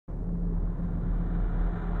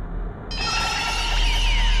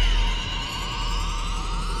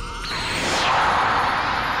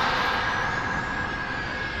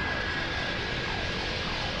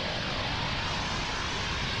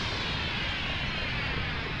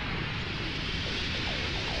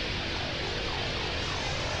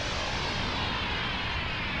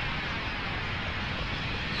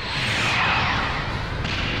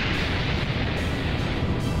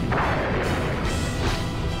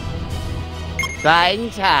buying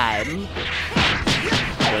time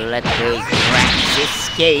to let those rats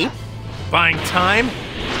escape. Buying time?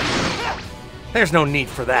 There's no need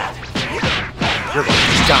for that. You're going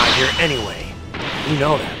to die here anyway. You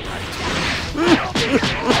know that, right?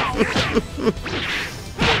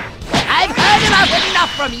 I've heard about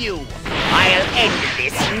enough from you! I'll end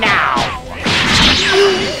this now!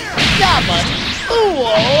 You stubborn fool!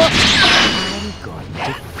 I'm going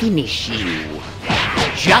to finish you.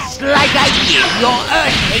 Just like I did your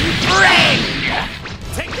Earthling friend!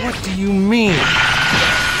 What do you mean?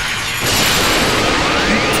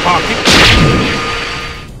 You talking?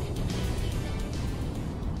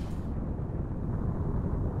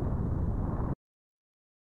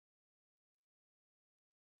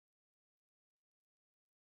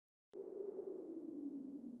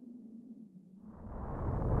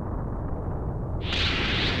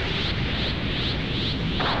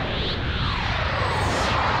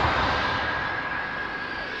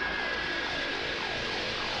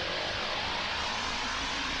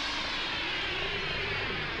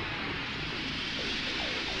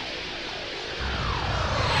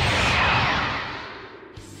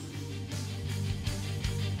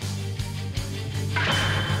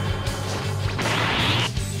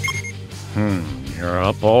 You're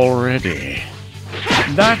up already.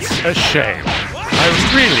 That's a shame. I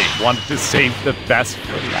really wanted to save the best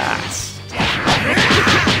for last.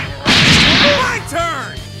 My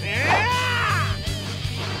turn!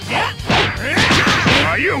 Who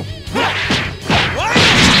are you?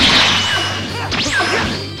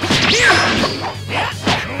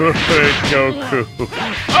 Good Goku.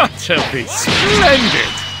 Utterly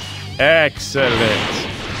splendid. Excellent.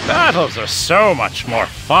 Battles are so much more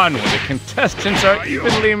fun when the contestants are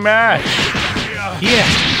evenly matched. Yeah,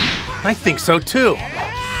 I think so too.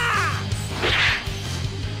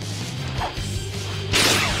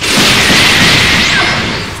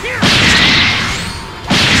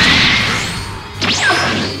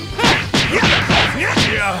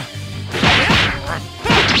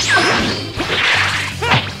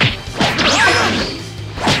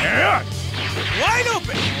 Wide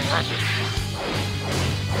open!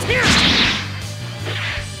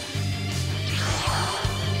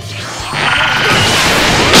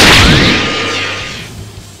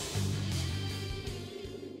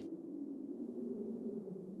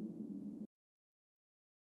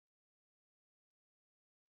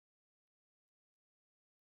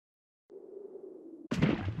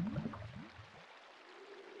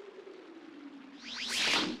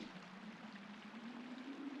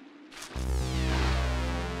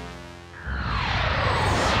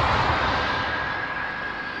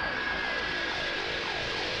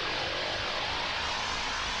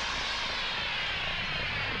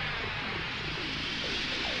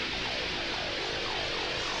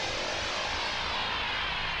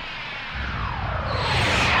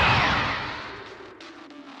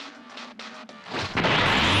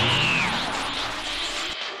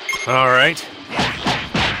 All right.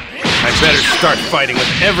 I better start fighting with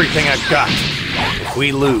everything I've got. If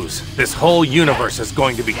we lose, this whole universe is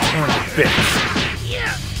going to be torn to bits.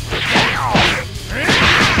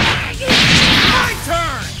 My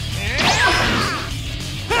turn!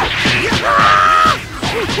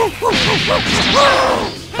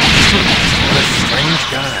 What a strange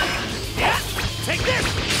guy. Take this!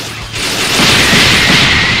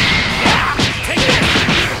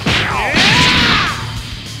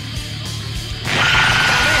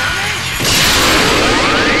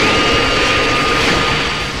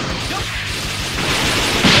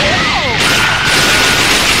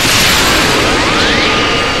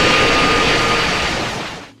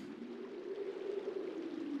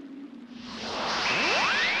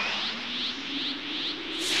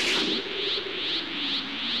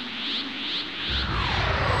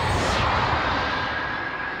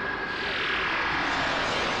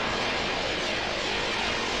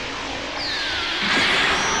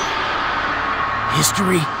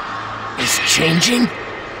 History is changing?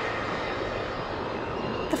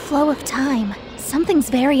 The flow of time. Something's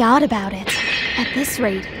very odd about it. At this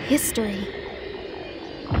rate, history.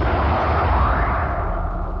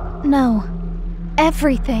 No.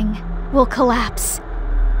 Everything will collapse.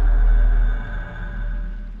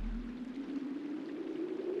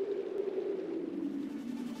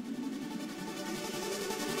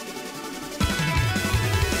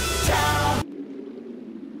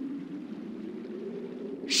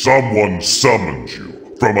 Someone summons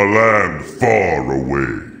you from a land far away.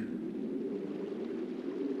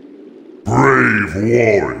 Brave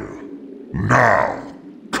warrior, now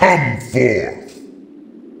come forth.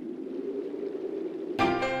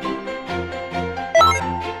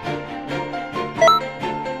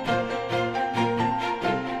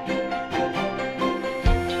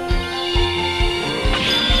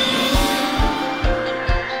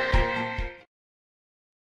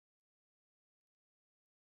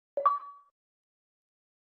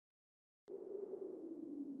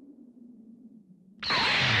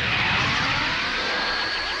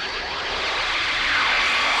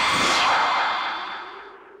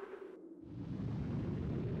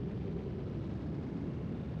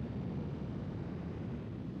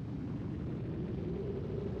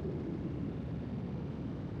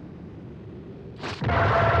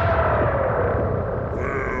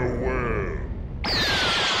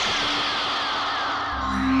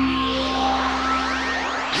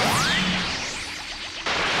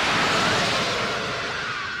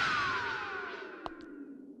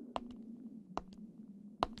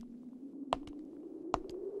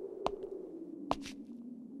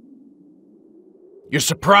 You're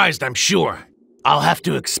surprised, I'm sure. I'll have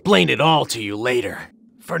to explain it all to you later.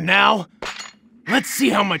 For now, let's see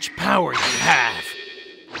how much power you have.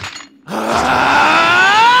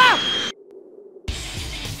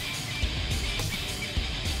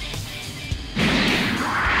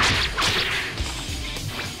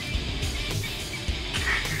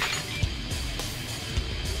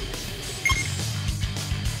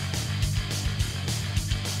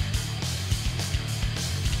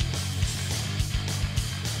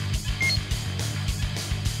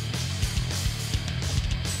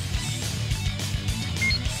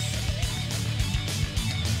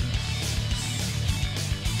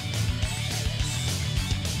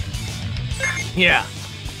 Yeah,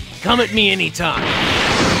 come at me anytime.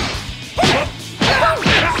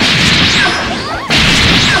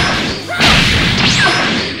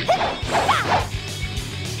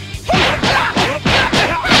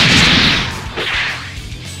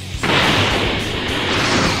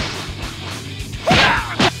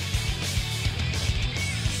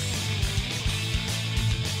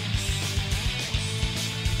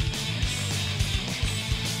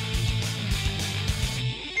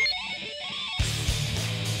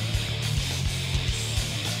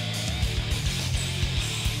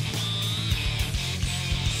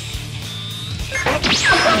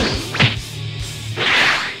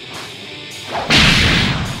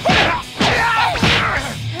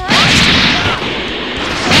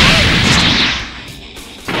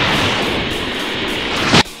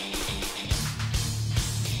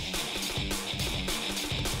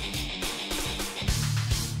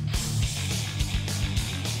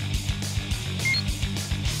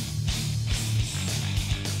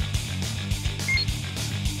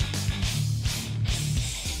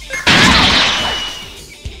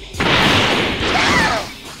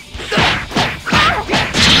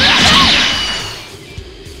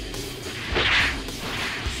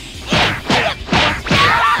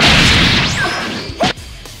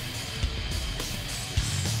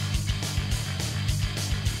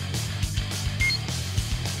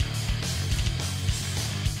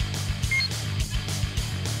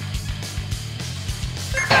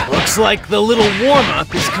 Looks like the little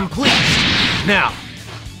warm-up is complete. Now,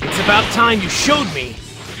 it's about time you showed me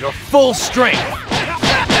your full strength.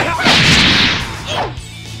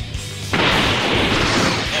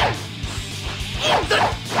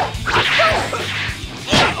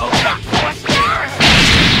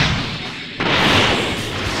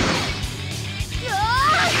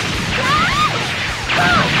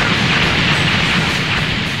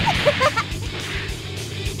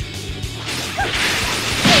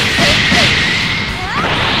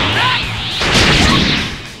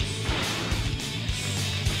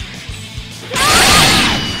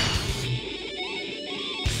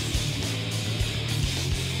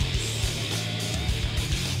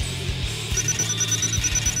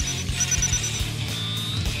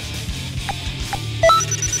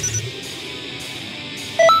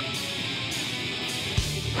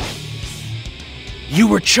 You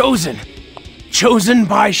were chosen! Chosen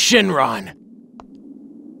by Shinron!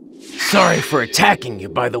 Sorry for attacking you,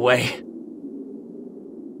 by the way.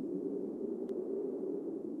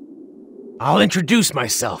 I'll introduce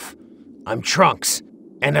myself. I'm Trunks,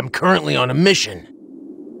 and I'm currently on a mission.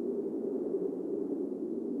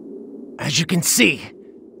 As you can see,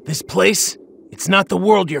 this place, it's not the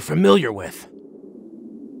world you're familiar with.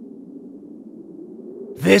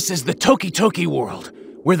 This is the Toki Toki world,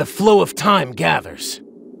 where the flow of time gathers.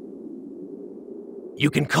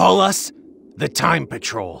 You can call us the Time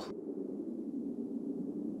Patrol.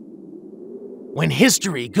 When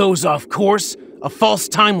history goes off course, a false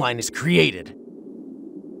timeline is created.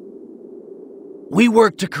 We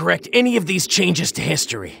work to correct any of these changes to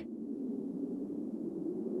history.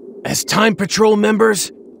 As Time Patrol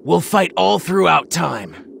members, we'll fight all throughout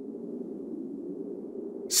time.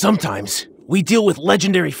 Sometimes, we deal with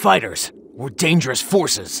legendary fighters or dangerous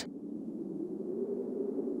forces.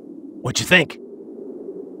 What you think?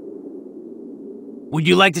 Would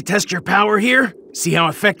you like to test your power here? See how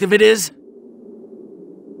effective it is?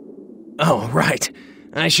 Oh, right.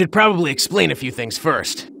 I should probably explain a few things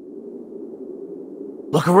first.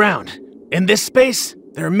 Look around. In this space,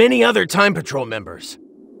 there are many other Time Patrol members.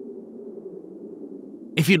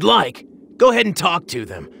 If you'd like, go ahead and talk to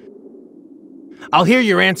them. I'll hear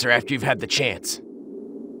your answer after you've had the chance.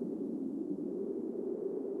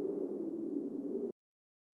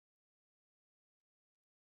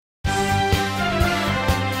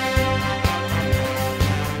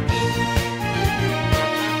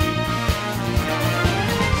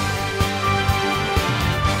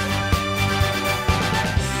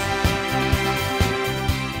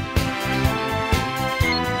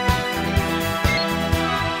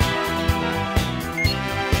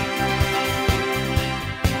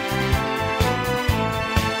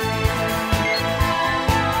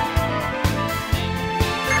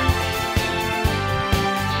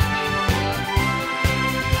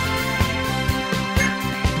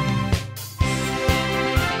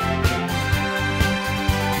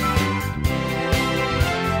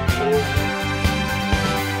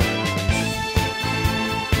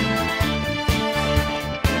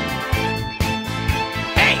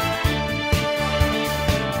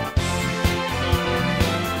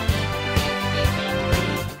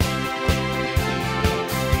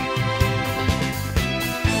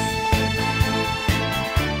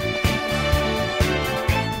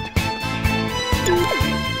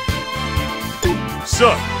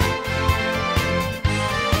 Frieza!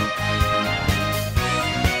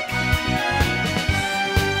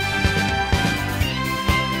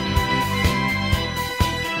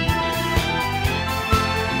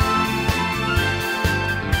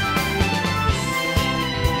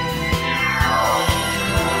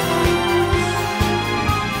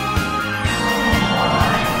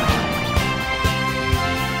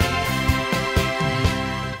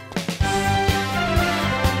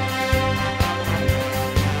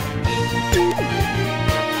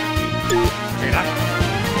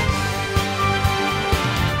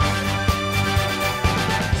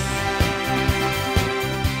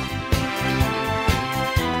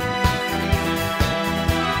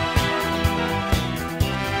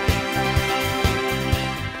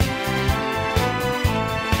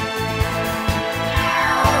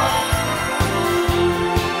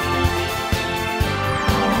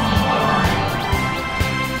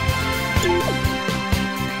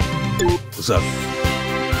 What's up?